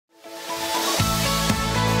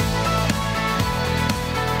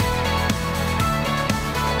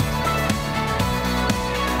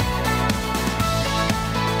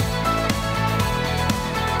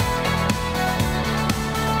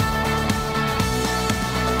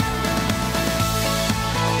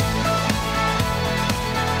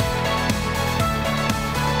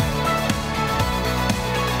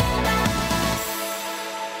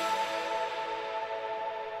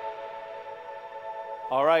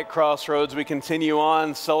right, Crossroads, we continue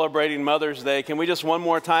on celebrating Mother's Day. Can we just one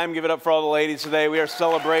more time give it up for all the ladies today? We are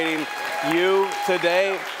celebrating you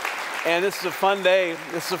today. And this is a fun day.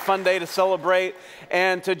 This is a fun day to celebrate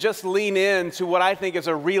and to just lean into what I think is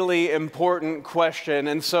a really important question.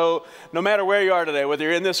 And so no matter where you are today, whether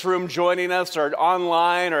you're in this room joining us or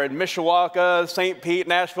online or in Mishawaka, St. Pete,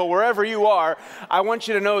 Nashville, wherever you are, I want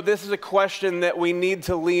you to know this is a question that we need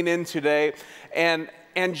to lean in today and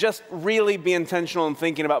just really be intentional in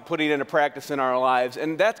thinking about putting it into practice in our lives.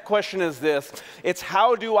 And that question is this: it's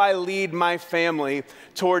how do I lead my family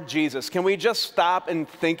toward Jesus? Can we just stop and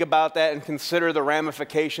think about that and consider the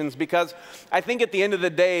ramifications? Because I think at the end of the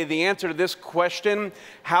day, the answer to this question,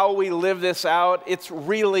 how we live this out, it's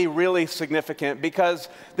really, really significant because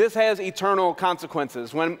this has eternal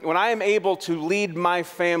consequences. When I am able to lead my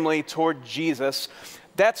family toward Jesus,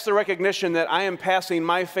 that's the recognition that I am passing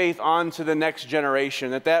my faith on to the next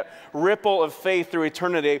generation, that ripple of faith through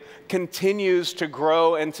eternity continues to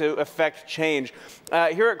grow and to affect change.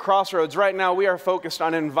 Here at Crossroads, right now, we are focused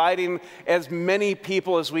on inviting as many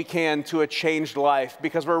people as we can to a changed life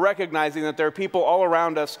because we're recognizing that there are people all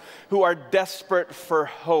around us who are desperate for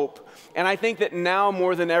hope. And I think that now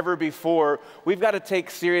more than ever before, we've got to take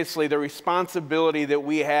seriously the responsibility that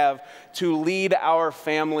we have to lead our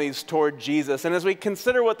families toward Jesus. And as we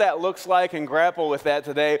consider what that looks like and grapple with that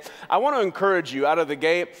today, I want to encourage you out of the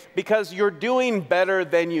gate because you're doing better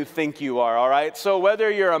than you think you are, all right? So whether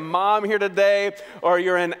you're a mom here today or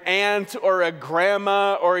you're an aunt or a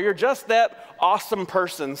grandma or you're just that awesome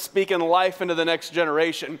person speaking life into the next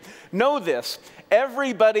generation, know this: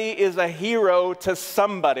 everybody is a hero to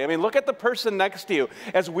somebody. I mean, look at the person next to you.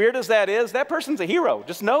 As weird as that is, that person's a hero.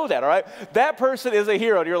 Just know that, all right? That person is a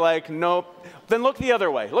hero. And you're like, nope. Then look the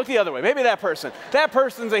other way. Look the other way. Maybe that person. That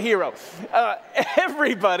person's a hero.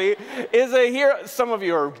 Everybody is a hero. Some of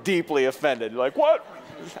you are deeply offended. You're like, what?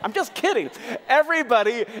 I'm just kidding.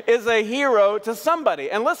 Everybody is a hero to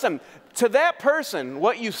somebody. And listen, to that person,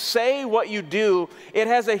 what you say, what you do, it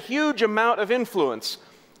has a huge amount of influence.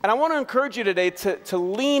 And I want to encourage you today to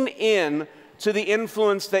lean in to the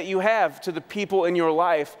influence that you have to the people in your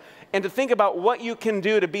life and to think about what you can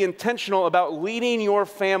do to be intentional about leading your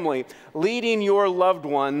family, leading your loved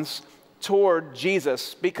ones toward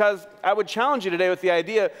Jesus. Because I would challenge you today with the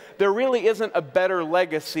idea there really isn't a better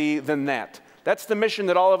legacy than that. That's the mission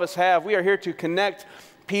that all of us have. We are here to connect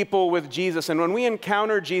people with Jesus. And when we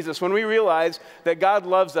encounter Jesus, when we realize that God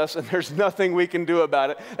loves us and there's nothing we can do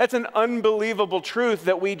about it, that's an unbelievable truth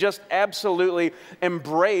that we just absolutely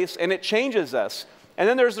embrace, and it changes us. And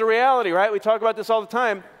then there's the reality, right? We talk about this all the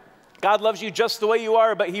time. God loves you just the way you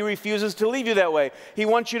are, but He refuses to leave you that way. He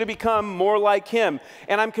wants you to become more like Him.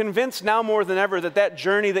 And I'm convinced now more than ever that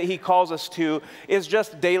journey that He calls us to is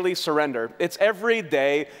just daily surrender. It's every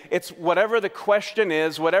day. It's whatever the question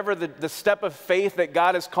is, whatever the step of faith that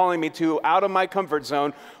God is calling me to out of my comfort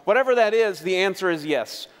zone, whatever that is, the answer is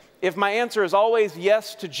yes. If my answer is always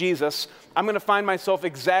yes to Jesus, I'm going to find myself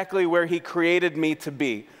exactly where He created me to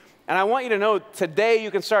be. And I want you to know today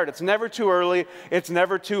you can start. It's never too early. It's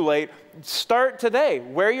never too late. Start today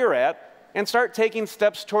where you're at and start taking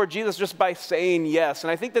steps toward Jesus just by saying yes.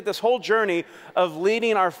 And I think that this whole journey of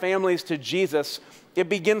leading our families to Jesus, it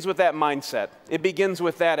begins with that mindset. It begins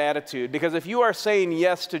with that attitude. Because if you are saying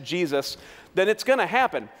yes to Jesus, then it's going to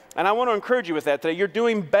happen. And I want to encourage you with that today. You're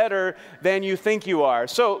doing better than you think you are.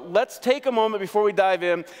 So let's take a moment before we dive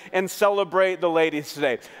in and celebrate the ladies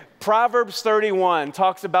today. Proverbs 31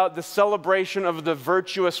 talks about the celebration of the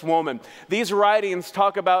virtuous woman. These writings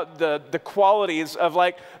talk about the qualities of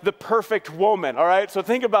like the perfect woman, all right? So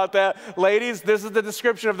think about that. Ladies, this is the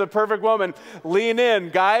description of the perfect woman. Lean in.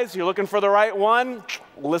 Guys, you're looking for the right one?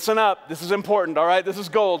 Listen up. This is important, all right? This is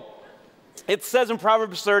gold. It says in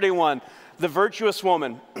Proverbs 31, the virtuous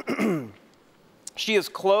woman, she is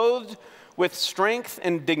clothed with strength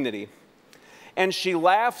and dignity, and she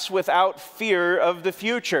laughs without fear of the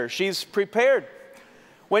future. She's prepared.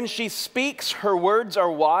 When she speaks, her words are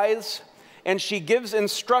wise, and she gives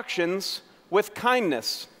instructions with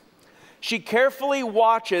kindness. She carefully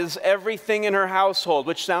watches everything in her household,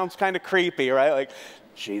 which sounds kind of creepy, right? Like,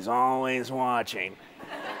 she's always watching.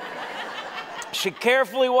 She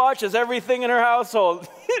carefully watches everything in her household.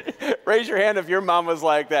 Raise your hand if your mom was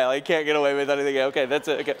like that. Like, can't get away with anything. Okay, that's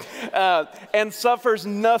it. Okay. And suffers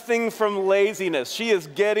nothing from laziness. She is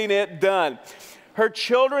getting it done. Her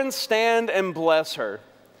children stand and bless her.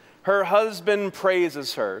 Her husband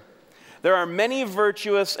praises her. There are many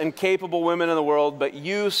virtuous and capable women in the world, but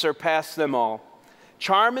you surpass them all.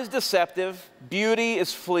 Charm is deceptive. Beauty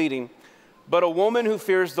is fleeting. But a woman who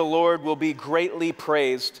fears the Lord will be greatly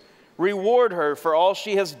praised. Reward her for all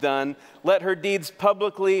she has done. Let her deeds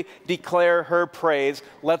publicly declare her praise.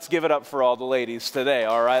 Let's give it up for all the ladies today,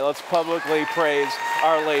 all right? Let's publicly praise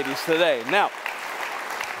our ladies today. Now,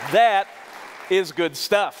 that is good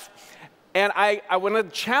stuff. And I want to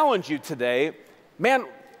challenge you today, man,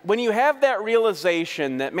 when you have that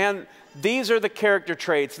realization that, man, these are the character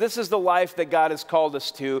traits, this is the life that God has called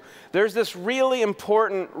us to, there's this really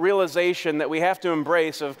important realization that we have to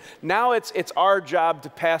embrace of now it's our job to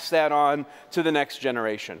pass that on to the next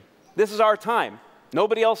generation. This is our time.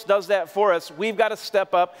 Nobody else does that for us. We've got to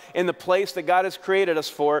step up in the place that God has created us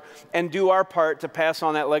for and do our part to pass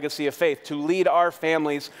on that legacy of faith, to lead our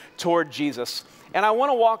families toward Jesus. And I want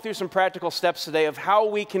to walk through some practical steps today of how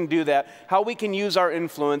we can do that, how we can use our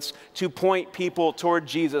influence to point people toward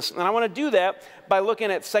Jesus. And I want to do that by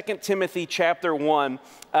looking at 2 Timothy chapter 1,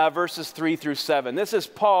 verses 3 through 7. This is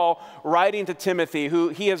Paul writing to Timothy, who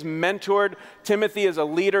he has mentored. Timothy is a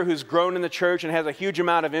leader who's grown in the church and has a huge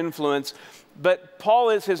amount of influence. But Paul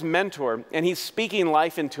is his mentor, and he's speaking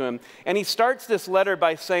life into him. And he starts this letter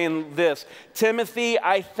by saying this, Timothy,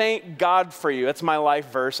 I thank God for you. That's my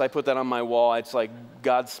life verse. I put that on my wall. It's like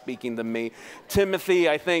God speaking to me. Timothy,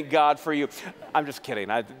 I thank God for you. I'm just kidding.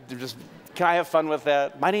 Can I have fun with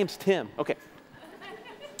that? My name's Tim. Okay.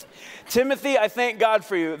 Timothy, I thank God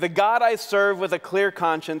for you, the God I serve with a clear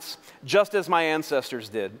conscience, just as my ancestors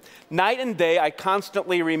did. Night and day, I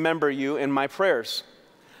constantly remember you in my prayers.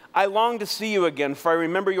 I long to see you again, for I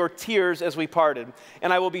remember your tears as we parted,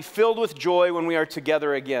 and I will be filled with joy when we are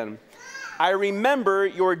together again. I remember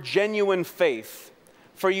your genuine faith,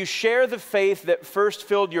 for you share the faith that first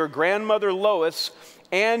filled your grandmother Lois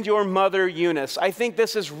and your mother Eunice. I think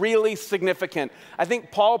this is really significant. I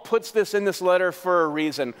think Paul puts this in this letter for a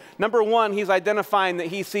reason. Number one, he's identifying that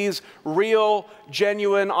he sees real,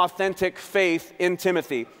 genuine, authentic faith in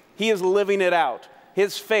Timothy. He is living it out.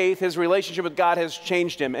 His faith, his relationship with God has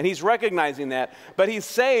changed him, and he's recognizing that. But he's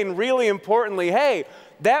saying, really importantly, hey,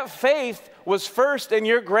 that faith was first in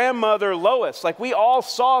your grandmother Lois. Like, we all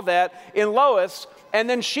saw that in Lois, and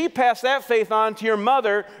then she passed that faith on to your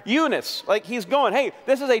mother Eunice. Like, he's going, hey,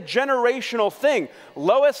 this is a generational thing.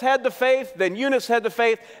 Lois had the faith, then Eunice had the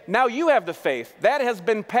faith, now you have the faith. That has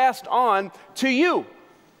been passed on to you.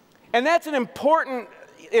 And that's an important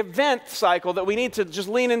event cycle that we need to just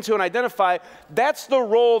lean into and identify. That's the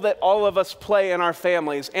role that all of us play in our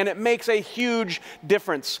families, and it makes a huge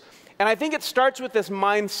difference. And I think it starts with this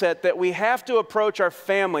mindset that we have to approach our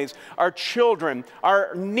families, our children,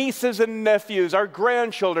 our nieces and nephews, our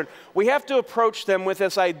grandchildren. We have to approach them with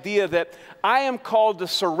this idea that I am called to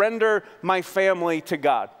surrender my family to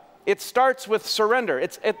God. It starts with surrender.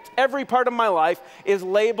 Every part of my life is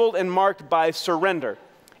labeled and marked by surrender.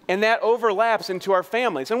 And that overlaps into our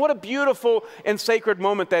families. And what a beautiful and sacred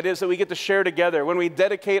moment that is that we get to share together when we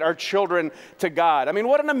dedicate our children to God. I mean,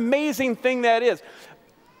 what an amazing thing that is.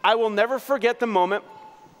 I will never forget the moment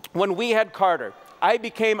when we had Carter. I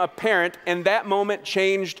became a parent, and that moment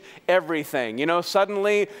changed everything. You know,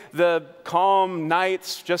 suddenly the calm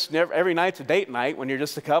nights, every night's a date night when you're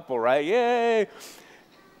just a couple, right? Yay!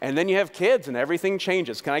 And then you have kids, and everything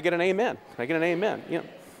changes. Can I get an amen? Can I get an amen? You know.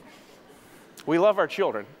 We love our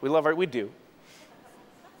children. We do.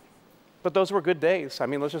 But those were good days. I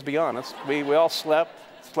mean, let's just be honest. We all slept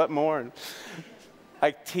more. And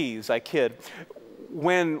I tease, I kid.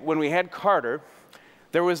 When we had Carter,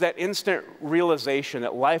 there was that instant realization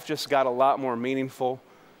that life just got a lot more meaningful.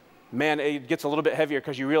 Man, it gets a little bit heavier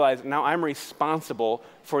because you realize now I'm responsible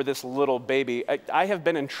for this little baby. I have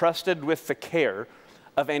been entrusted with the care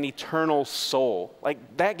of an eternal soul.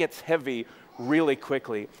 Like, that gets heavy really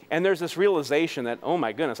quickly. And there's this realization that, oh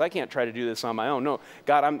my goodness, I can't try to do this on my own. No,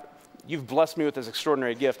 God, you've blessed me with this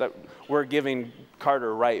extraordinary gift that we're giving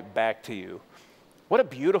Carter right back to you. What a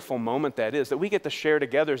beautiful moment that is, that we get to share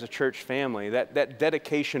together as a church family, that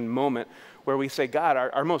dedication moment where we say, God,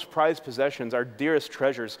 our most prized possessions, our dearest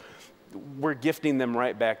treasures, we're gifting them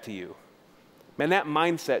right back to you. Man, that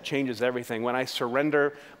mindset changes everything. When I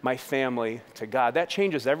surrender my family to God, that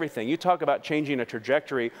changes everything. You talk about changing a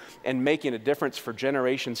trajectory and making a difference for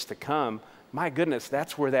generations to come. My goodness,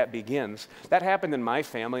 that's where that begins. That happened in my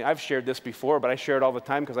family. I've shared this before, but I share it all the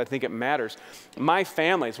time because I think it matters. My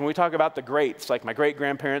families, when we talk about the greats, like my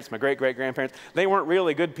great-grandparents, my great-great-grandparents, they weren't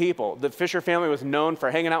really good people. The Fisher family was known for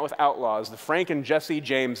hanging out with outlaws, the Frank and Jesse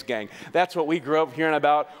James gang. That's what we grew up hearing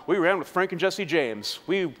about. We ran with Frank and Jesse James.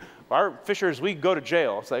 Our Fishers, we go to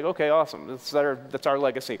jail. It's like, okay, awesome. That's our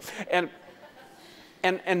legacy.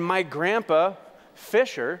 And my grandpa,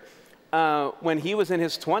 Fisher, when he was in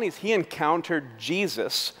his 20s, he encountered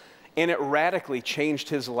Jesus And it radically changed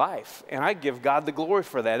his life. And I give God the glory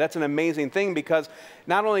for that. That's an amazing thing, because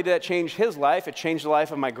not only did that change his life, it changed the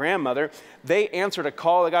life of my grandmother. They answered a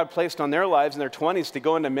call that God placed on their lives in their 20s to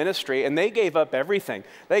go into ministry, and they gave up everything.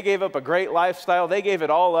 They gave up a great lifestyle. They gave it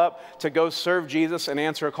all up to go serve Jesus and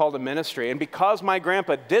answer a call to ministry. And because my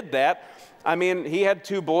grandpa did that, I mean, he had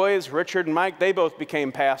 2 boys, Richard and Mike. They both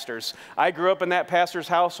became pastors. I grew up in that pastor's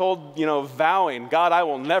household, vowing, God, I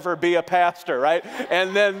will never be a pastor, right?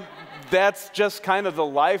 And then that's just kind of the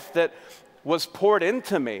life that was poured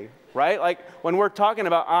into me, right? Like when we're talking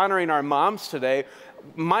about honoring our moms today,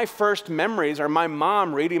 my first memories are my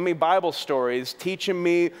mom reading me Bible stories, teaching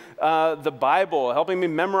me the Bible, helping me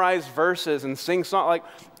memorize verses and sing songs. Like,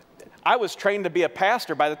 I was trained to be a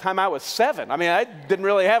pastor by the time I was 7. I mean, I didn't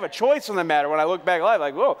really have a choice in the matter. When I look back at life,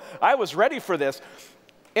 like, whoa, I was ready for this.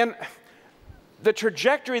 And the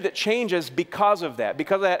trajectory that changes because of that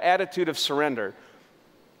attitude of surrender,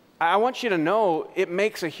 I want you to know it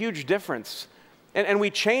makes a huge difference. And we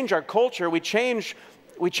change our culture, we change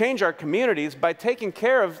our communities by taking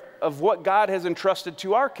care of what God has entrusted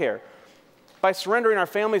to our care, by surrendering our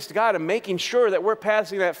families to God and making sure that we're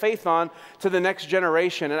passing that faith on to the next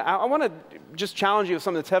generation. And I want to just challenge you with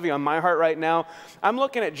something that's heavy on my heart right now. I'm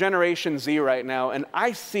looking at Generation Z right now, and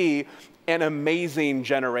I see an amazing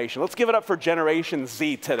generation. Let's give it up for Generation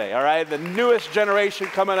Z today, all right? The newest generation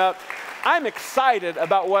coming up. I'm excited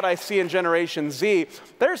about what I see in Generation Z.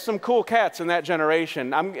 There's some cool cats in that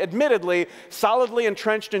generation. I'm admittedly solidly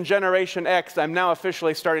entrenched in Generation X. I'm now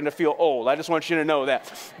officially starting to feel old. I just want you to know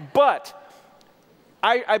that. But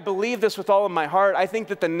I believe this with all of my heart. I think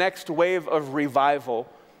that the next wave of revival,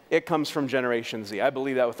 it comes from Generation Z. I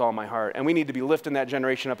believe that with all my heart. And we need to be lifting that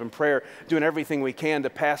generation up in prayer, doing everything we can to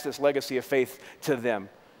pass this legacy of faith to them.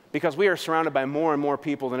 Because we are surrounded by more and more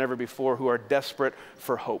people than ever before who are desperate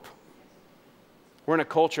for hope. We're in a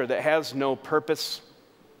culture that has no purpose,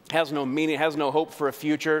 has no meaning, has no hope for a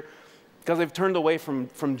future, because they've turned away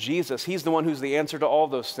from Jesus. He's the one who's the answer to all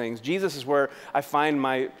those things. Jesus is where I find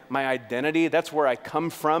my identity. That's where I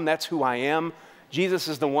come from. That's who I am. Jesus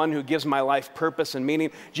is the one who gives my life purpose and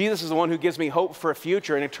meaning. Jesus is the one who gives me hope for a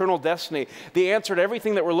future and eternal destiny. The answer to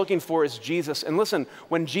everything that we're looking for is Jesus. And listen,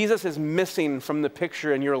 when Jesus is missing from the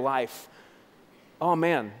picture in your life, oh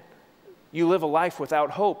man, you live a life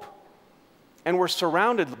without hope. And we're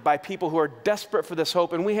surrounded by people who are desperate for this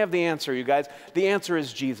hope, and we have the answer, you guys. The answer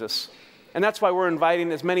is Jesus. And that's why we're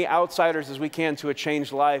inviting as many outsiders as we can to a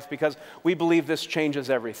changed life, because we believe this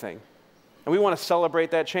changes everything. And we want to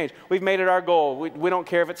celebrate that change. We've made it our goal. We don't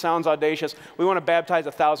care if it sounds audacious. We want to baptize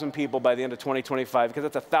 1,000 people by the end of 2025, because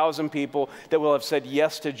that's 1,000 people that will have said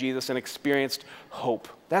yes to Jesus and experienced hope.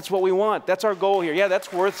 That's what we want. That's our goal here. Yeah,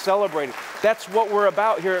 that's worth celebrating. That's what we're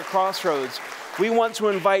about here at Crossroads. We want to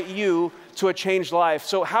invite you to a changed life.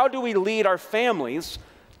 So how do we lead our families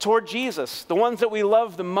toward Jesus, the ones that we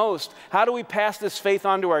love the most? How do we pass this faith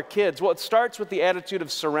on to our kids? Well, it starts with the attitude of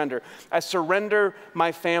surrender. I surrender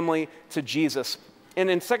my family to Jesus. And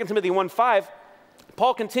in 2 Timothy 1:5,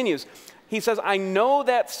 Paul continues. He says, I know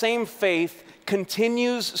that same faith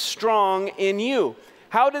continues strong in you.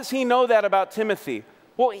 How does he know that about Timothy?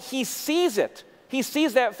 Well, he sees it. He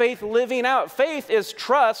sees that faith living out. Faith is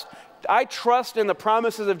trust. I trust in the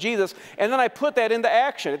promises of Jesus, and then I put that into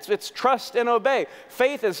action. It's trust and obey.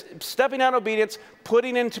 Faith is stepping out in obedience,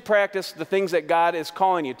 putting into practice the things that God is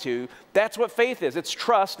calling you to. That's what faith is. It's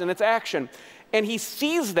trust and it's action. And he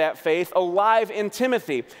sees that faith alive in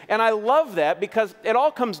Timothy. And I love that, because it all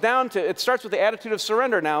comes down to, it starts with the attitude of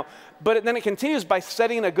surrender now, but then it continues by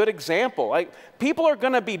setting a good example. Like, people are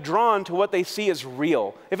going to be drawn to what they see as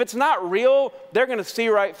real. If it's not real, they're going to see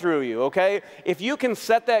right through you, okay? If you can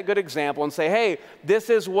set that good example and say, hey, this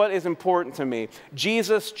is what is important to me.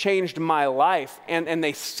 Jesus changed my life, and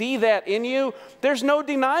they see that in you, there's no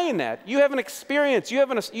denying that. You have an experience. You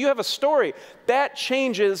have a story. That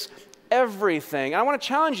changes everything. And I want to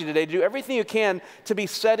challenge you today to do everything you can to be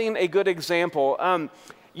setting a good example.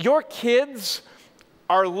 Your kids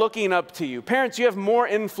are looking up to you. Parents, you have more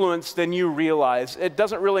influence than you realize. It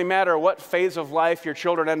doesn't really matter what phase of life your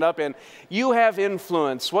children end up in. You have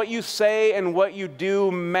influence. What you say and what you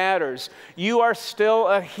do matters. You are still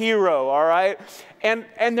a hero, all right? And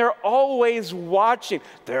they're always watching.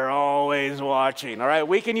 They're always watching, all right?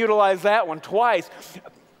 We can utilize that one twice.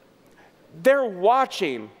 They're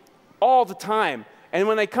watching all the time. And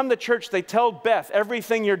when they come to church, they tell Beth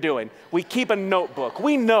everything you're doing. We keep a notebook.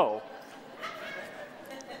 We know.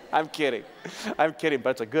 I'm kidding, but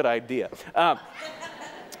it's a good idea.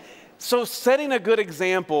 So setting a good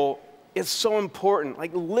example is so important,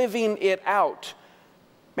 like living it out.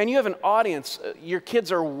 Man, you have an audience. Your kids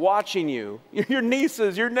are watching you. Your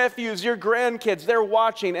nieces, your nephews, your grandkids, they're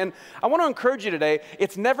watching. And I want to encourage you today,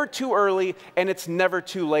 it's never too early and it's never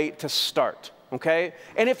too late to start, okay?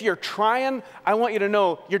 And if you're trying, I want you to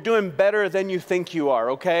know you're doing better than you think you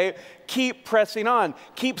are, okay? Keep pressing on.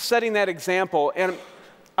 Keep setting that example. And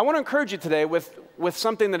I want to encourage you today with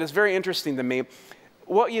something that is very interesting to me.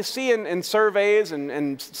 What you see in surveys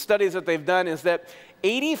and studies that they've done is that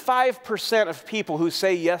 85% of people who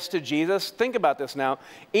say yes to Jesus, think about this now,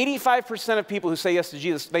 85% of people who say yes to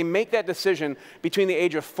Jesus, they make that decision between the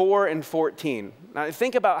age of 4 and 14. Now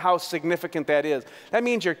think about how significant that is. That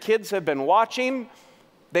means your kids have been watching,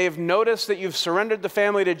 they've noticed that you've surrendered the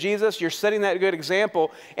family to Jesus, you're setting that good example,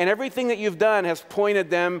 and everything that you've done has pointed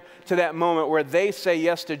them to that moment where they say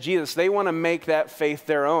yes to Jesus. They want to make that faith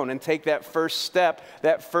their own and take that first step,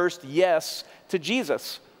 that first yes to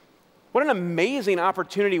Jesus. What an amazing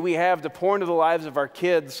opportunity we have to pour into the lives of our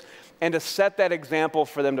kids and to set that example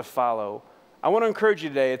for them to follow. I want to encourage you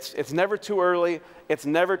today, it's never too early, it's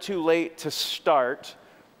never too late to start,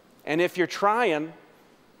 and if you're trying,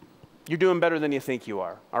 you're doing better than you think you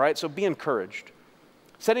are, all right? So be encouraged.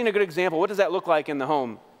 Setting a good example, what does that look like in the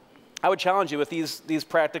home? I would challenge you with these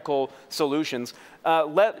practical solutions.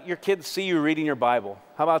 Let your kids see you reading your Bible.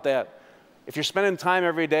 How about that? If you're spending time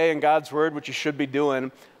every day in God's Word, which you should be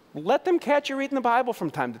doing, let them catch you reading the Bible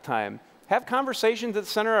from time to time. Have conversations that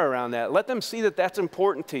center around that. Let them see that that's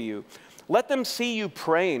important to you. Let them see you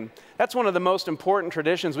praying. That's one of the most important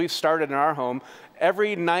traditions we've started in our home.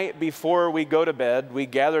 Every night before we go to bed, we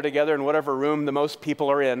gather together in whatever room the most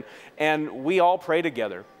people are in, and we all pray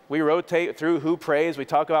together. We rotate through who prays. We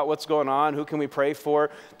talk about what's going on, who can we pray for.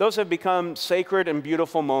 Those have become sacred and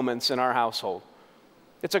beautiful moments in our household.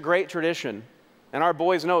 It's a great tradition. And our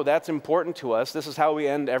boys know that's important to us. This is how we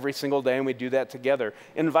end every single day, and we do that together.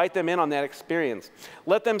 Invite them in on that experience.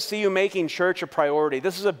 Let them see you making church a priority.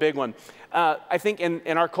 This is a big one. I think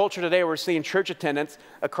in our culture today, we're seeing church attendance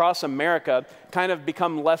across America kind of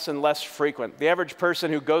become less and less frequent. The average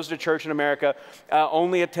person who goes to church in America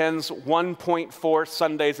only attends 1.4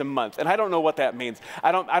 Sundays a month. And I don't know what that means.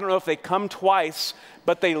 I don't know if they come twice,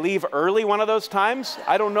 but they leave early one of those times.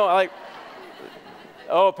 I don't know.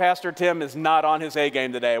 Oh, Pastor Tim is not on his A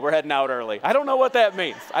game today. We're heading out early. I don't know what that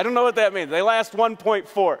means. They last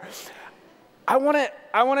 1.4. I want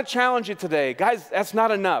to challenge you today. Guys, that's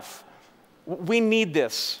not enough. We need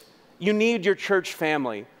this. You need your church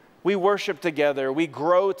family. We worship together. We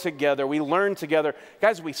grow together. We learn together.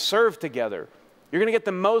 Guys, we serve together. You're going to get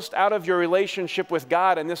the most out of your relationship with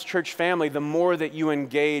God and this church family the more that you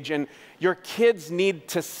engage. And your kids need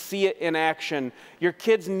to see it in action. Your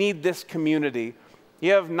kids need this community.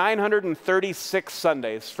 You have 936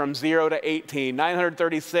 Sundays from 0 to 18,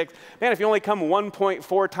 936. Man, if you only come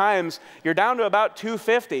 1.4 times, you're down to about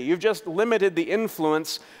 250. You've just limited the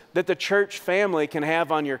influence that the church family can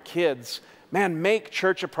have on your kids. Man, make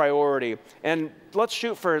church a priority. And let's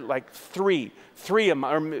shoot for like three or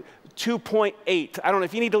 2.8. I don't know,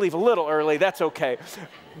 if you need to leave a little early, that's okay.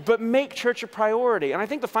 But make church a priority. And I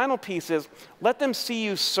think the final piece is let them see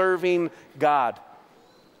you serving God.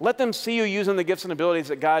 Let them see you using the gifts and abilities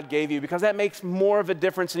that God gave you, because that makes more of a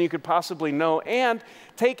difference than you could possibly know. And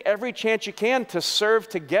take every chance you can to serve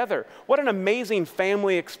together. What an amazing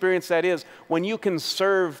family experience that is when you can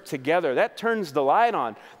serve together. That turns the light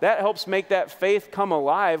on. That helps make that faith come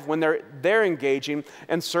alive when they're engaging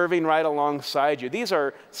and serving right alongside you. These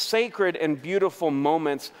are sacred and beautiful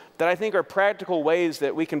moments that I think are practical ways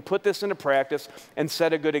that we can put this into practice and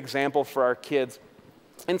set a good example for our kids.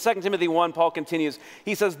 In 2 Timothy 1, Paul continues,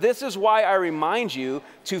 he says, "This is why I remind you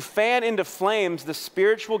to fan into flames the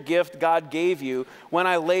spiritual gift God gave you when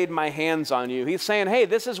I laid my hands on you." He's saying, hey,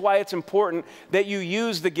 this is why it's important that you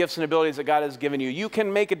use the gifts and abilities that God has given you. You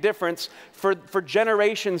can make a difference for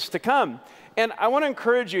generations to come. And I want to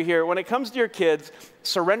encourage you here, when it comes to your kids,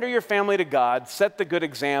 surrender your family to God, set the good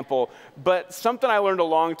example. But something I learned a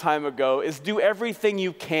long time ago is do everything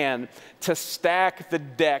you can to stack the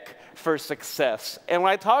deck for success. And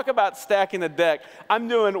when I talk about stacking the deck, I'm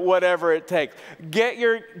doing whatever it takes. Get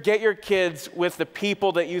your kids with the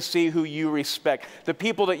people that you see who you respect, the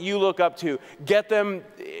people that you look up to. Get them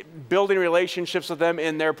building relationships with them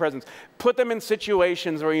in their presence. Put them in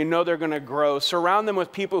situations where you know they're going to grow. Surround them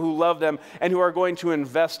with people who love them and who are going to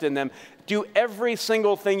invest in them. do every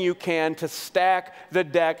single thing you can to stack the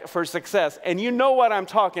deck for success. And you know what I'm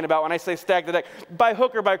talking about when I say stack the deck. By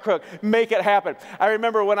hook or by crook, make it happen. I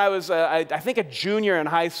remember when I was, I think, a junior in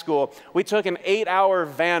high school, we took an 8-hour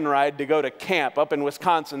van ride to go to camp up in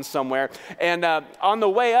Wisconsin somewhere. And on the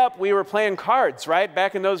way up, we were playing cards, right?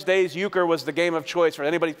 Back in those days, euchre was the game of choice. For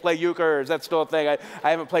anybody play euchre, or is that still a thing? I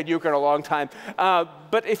haven't played euchre in a long time.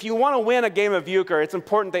 But if you want to win a game of euchre, it's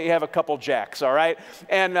important that you have a couple jacks, all right?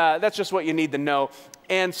 And that's just what you need to know.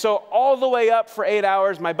 And so all the way up for 8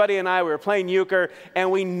 hours, my buddy and I, we were playing euchre,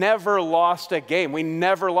 and we never lost a game. We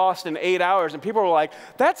never lost in 8 hours. And people were like,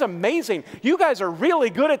 that's amazing. You guys are really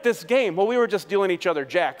good at this game. Well, we were just dealing each other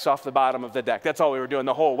jacks off the bottom of the deck. That's all we were doing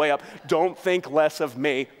the whole way up. Don't think less of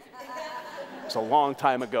me. It's a long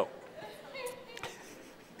time ago.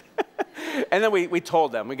 And then we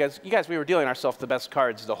told them, you guys, we were dealing ourselves the best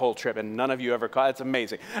cards the whole trip, and none of you ever caught. It's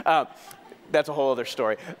amazing. That's a whole other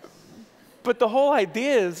story. But the whole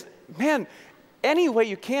idea is, man, any way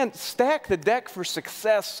you can, stack the deck for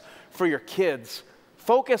success for your kids.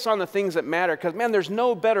 Focus on the things that matter, because, man, there's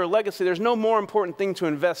no better legacy. There's no more important thing to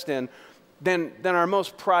invest in than our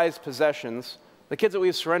most prized possessions, the kids that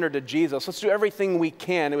we've surrendered to Jesus. Let's do everything we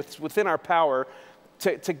can within our power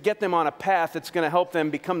to get them on a path that's going to help them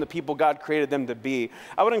become the people God created them to be.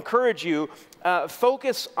 I would encourage you,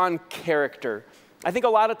 focus on character. I think a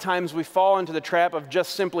lot of times we fall into the trap of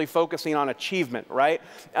just simply focusing on achievement, right?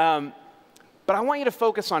 But I want you to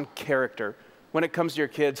focus on character when it comes to your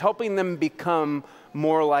kids, helping them become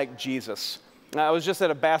more like Jesus. I was just at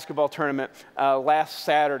a basketball tournament last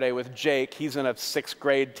Saturday with Jake. He's in a 6th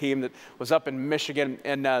grade team that was up in Michigan,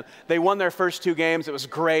 and they won their first 2 games. It was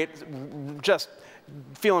great, just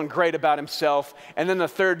feeling great about himself. And then the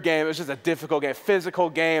 3rd game, it was just a difficult game, physical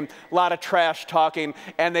game, a lot of trash talking,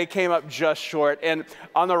 and they came up just short. And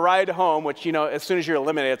on the ride home, which, you know, as soon as you're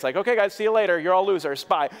eliminated, it's like, okay, guys, see you later. You're all losers.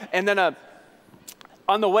 Bye. And then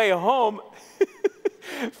on the way home,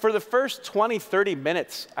 for the first 20, 30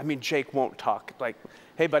 minutes, I mean, Jake won't talk. Like,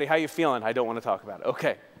 hey, buddy, how you feeling? I don't want to talk about it.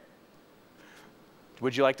 Okay.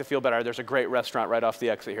 Would you like to feel better? There's a great restaurant right off the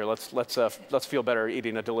exit here. Let's feel better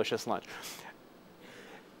eating a delicious lunch.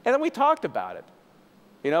 And then we talked about it.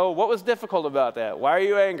 You know, what was difficult about that? Why are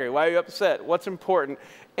you angry? Why are you upset? What's important?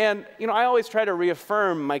 And, you know, I always try to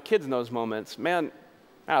reaffirm my kids in those moments. Man,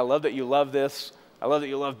 I love that you love this. I love that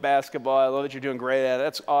you love basketball. I love that you're doing great at it.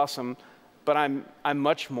 That's awesome. But I'm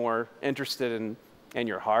much more interested in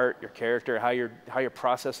your heart, your character, how you're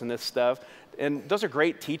processing this stuff. And those are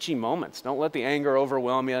great teaching moments. Don't let the anger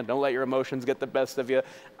overwhelm you. Don't let your emotions get the best of you.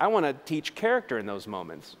 I want to teach character in those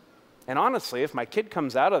moments. And honestly, if my kid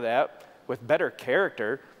comes out of that with better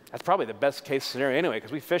character, that's probably the best case scenario anyway,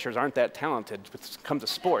 because we Fishers aren't that talented when it comes to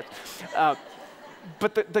sports.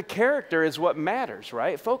 But the character is what matters,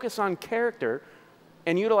 right? Focus on character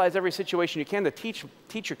and utilize every situation you can to teach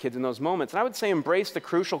your kids in those moments. And I would say embrace the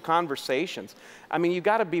crucial conversations. I mean, you've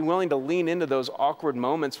got to be willing to lean into those awkward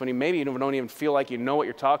moments when you maybe don't even feel like you know what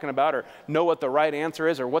you're talking about or know what the right answer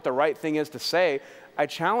is or what the right thing is to say. I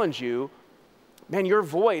challenge you, man, your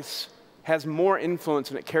voice has more influence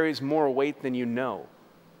and it carries more weight than you know.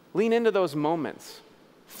 Lean into those moments.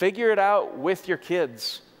 Figure it out with your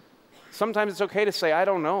kids. Sometimes it's okay to say, I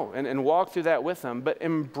don't know, and walk through that with them, but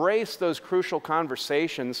embrace those crucial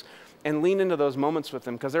conversations and lean into those moments with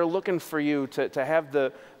them because they're looking for you to have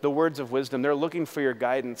the words of wisdom. They're looking for your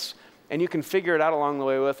guidance, and you can figure it out along the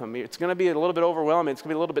way with them. It's going to be a little bit overwhelming. It's going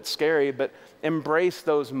to be a little bit scary, but embrace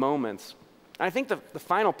those moments. And I think the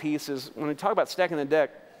final piece is when we talk about stacking the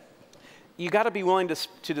deck, you got to be willing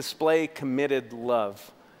to display committed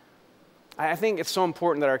love. I think it's so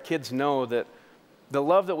important that our kids know that the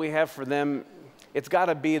love that we have for them, it's got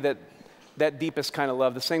to be that deepest kind of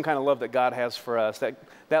love, the same kind of love that God has for us,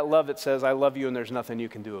 that love that says, I love you and there's nothing you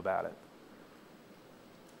can do about it.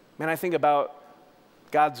 Man, I think about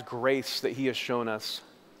God's grace that he has shown us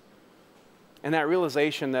and that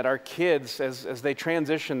realization that our kids, as they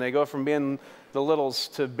transition, they go from being the littles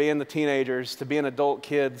to being the teenagers to being adult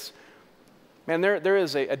kids. Man, there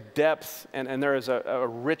is a depth and there is a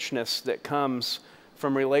richness that comes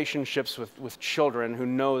from relationships with children who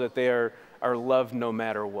know that they are loved no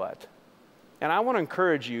matter what. And I want to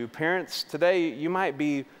encourage you, parents, today you might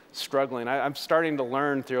be struggling. I'm starting to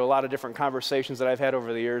learn through a lot of different conversations that I've had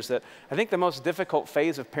over the years that I think the most difficult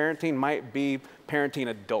phase of parenting might be parenting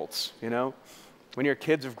adults, you know? When your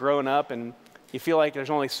kids have grown up and you feel like there's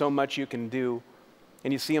only so much you can do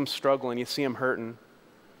and you see them struggling, you see them hurting.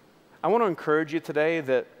 I want to encourage you today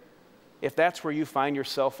that if that's where you find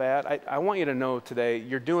yourself at, I want you to know today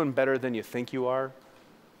you're doing better than you think you are.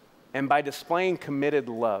 And by displaying committed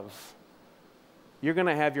love, You're going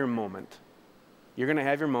to have your moment. You're going to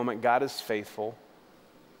have your moment. God is faithful.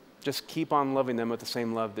 Just keep on loving them with the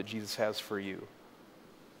same love that Jesus has for you.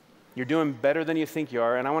 You're doing better than you think you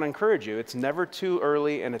are, and I want to encourage you. It's never too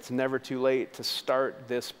early and it's never too late to start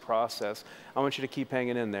this process. I want you to keep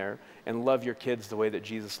hanging in there and love your kids the way that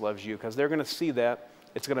Jesus loves you, because they're going to see that.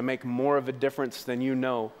 It's going to make more of a difference than you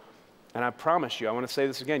know. And I promise you, I want to say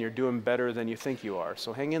this again, you're doing better than you think you are,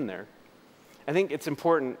 so hang in there. I think it's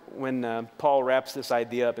important when Paul wraps this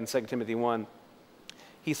idea up in 2 Timothy 1.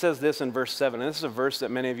 He says this in verse 7, and this is a verse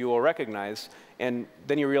that many of you will recognize, and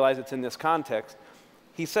then you realize it's in this context.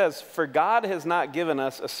 He says, "For God has not given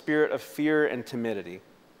us a spirit of fear and timidity,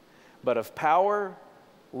 but of power,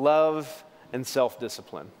 love, and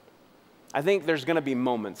self-discipline." I think there's going to be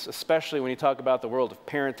moments, especially when you talk about the world of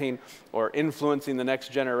parenting or influencing the next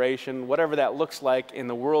generation, whatever that looks like in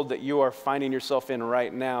the world that you are finding yourself in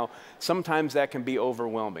right now. Sometimes that can be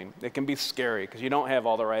overwhelming. It can be scary because you don't have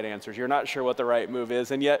all the right answers. You're not sure what the right move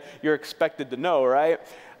is, and yet you're expected to know, right?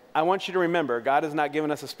 I want you to remember, God has not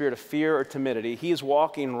given us a spirit of fear or timidity. He is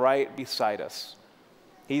walking right beside us.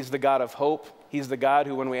 He's the God of hope. He's the God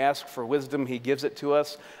who, when we ask for wisdom, he gives it to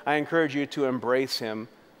us. I encourage you to embrace him,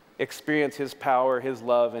 experience his power, his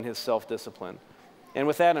love, and his self-discipline. And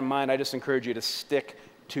with that in mind, I just encourage you to stick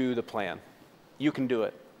to the plan. You can do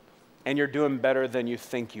it, and you're doing better than you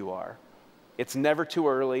think you are. It's never too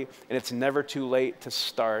early, and it's never too late to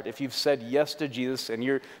start. If you've said yes to Jesus and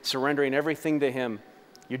you're surrendering everything to him,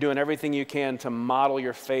 you're doing everything you can to model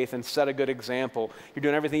your faith and set a good example. You're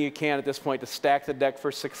doing everything you can at this point to stack the deck for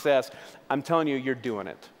success. I'm telling you, you're doing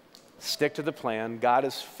it. Stick to the plan. God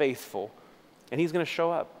is faithful, and he's going to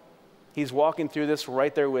show up. He's walking through this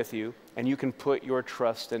right there with you, and you can put your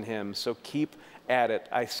trust in him. So keep at it.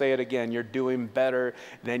 I say it again, you're doing better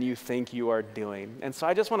than you think you are doing. And so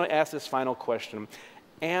I just want to ask this final question.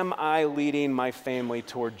 Am I leading my family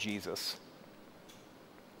toward Jesus?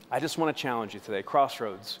 I just want to challenge you today.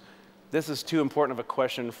 Crossroads. This is too important of a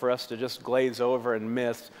question for us to just glaze over and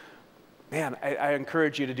miss. Man, I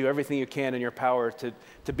encourage you to do everything you can in your power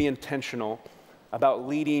to be intentional about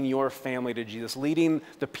leading your family to Jesus, leading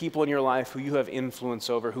the people in your life who you have influence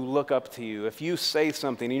over, who look up to you. If you say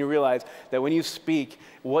something and you realize that when you speak,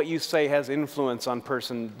 what you say has influence on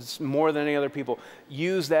persons more than any other people,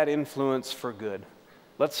 use that influence for good.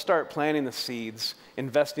 Let's start planting the seeds,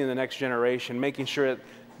 investing in the next generation, making sure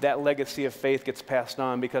that legacy of faith gets passed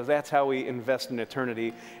on, because that's how we invest in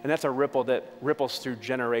eternity, and that's a ripple that ripples through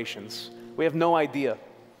generations. We have no idea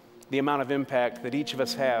the amount of impact that each of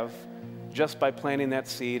us have just by planting that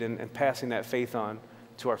seed and passing that faith on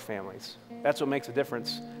to our families. That's what makes a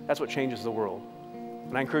difference. That's what changes the world.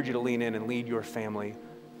 And I encourage you to lean in and lead your family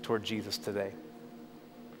toward Jesus today.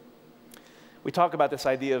 We talk about this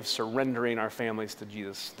idea of surrendering our families to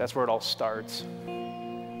Jesus. That's where it all starts.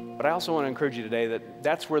 But I also want to encourage you today that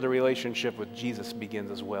that's where the relationship with Jesus begins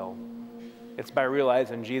as well. It's by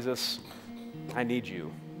realizing, Jesus, I need you.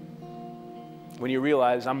 When you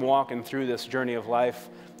realize I'm walking through this journey of life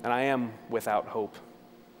and I am without hope.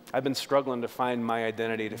 I've been struggling to find my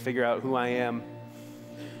identity, to figure out who I am,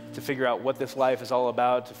 to figure out what this life is all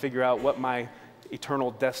about, to figure out what my eternal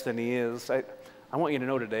destiny is. I want you to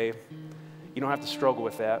know today, you don't have to struggle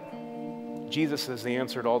with that. Jesus is the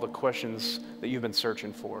answer to all the questions that you've been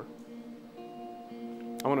searching for.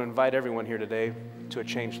 I want to invite everyone here today to a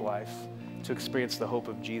changed life, to experience the hope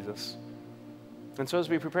of Jesus. And so as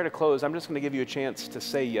we prepare to close, I'm just going to give you a chance to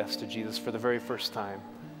say yes to Jesus for the very first time.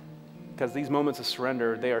 Because these moments of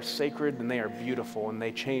surrender, they are sacred and they are beautiful and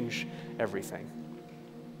they change everything.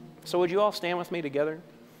 So would you all stand with me together?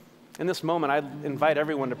 In this moment, I invite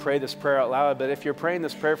everyone to pray this prayer out loud, but if you're praying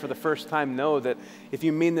this prayer for the first time, know that if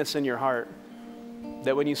you mean this in your heart,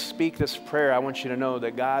 that when you speak this prayer, I want you to know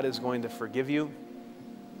that God is going to forgive you,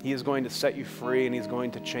 he is going to set you free, and he's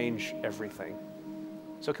going to change everything.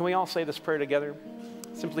 So can we all say this prayer together?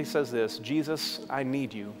 It simply says this: Jesus, I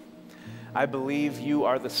need you. I believe you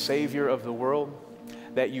are the Savior of the world,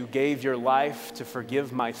 that you gave your life to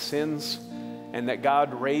forgive my sins, and that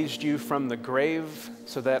God raised you from the grave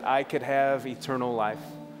so that I could have eternal life.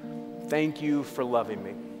 Thank you for loving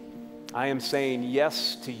me. I am saying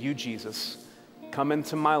yes to you, Jesus. Come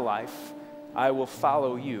into my life. I will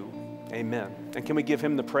follow you. Amen. And can we give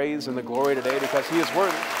him the praise and the glory today, because he is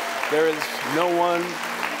worthy. There is no one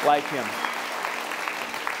like him.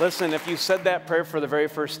 Listen, if you said that prayer for the very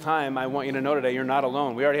first time, I want you to know today you're not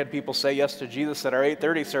alone. We already had people say yes to Jesus at our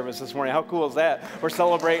 8:30 service this morning. How cool is that? We're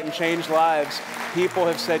celebrating changed lives. People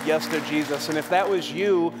have said yes to Jesus. And if that was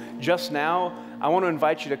you just now, I want to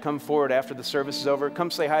invite you to come forward after the service is over. Come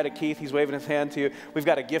say hi to Keith. He's waving his hand to you. We've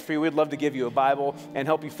got a gift for you. We'd love to give you a Bible and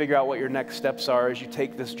help you figure out what your next steps are as you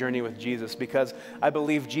take this journey with Jesus, because I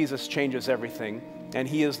believe Jesus changes everything, and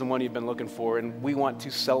he is the one you've been looking for, and we want to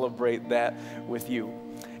celebrate that with you.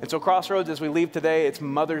 And so Crossroads, as we leave today, it's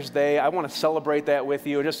Mother's Day. I want to celebrate that with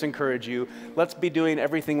you and just encourage you. Let's be doing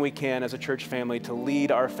everything we can as a church family to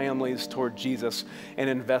lead our families toward Jesus and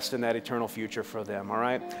invest in that eternal future for them, all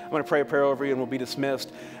right? I'm going to pray a prayer over you and we'll be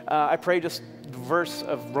dismissed. I pray just the verse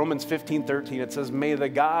of Romans 15:13. It says, "May the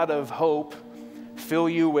God of hope fill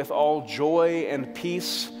you with all joy and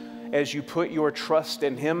peace as you put your trust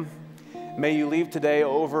in him. May you leave today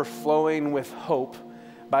overflowing with hope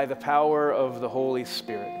by the power of the Holy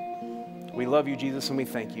Spirit." We love you, Jesus, and we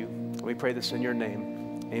thank you. We pray this in your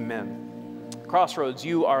name. Amen. Crossroads,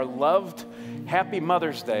 you are loved. Happy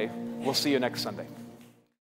Mother's Day. We'll see you next Sunday.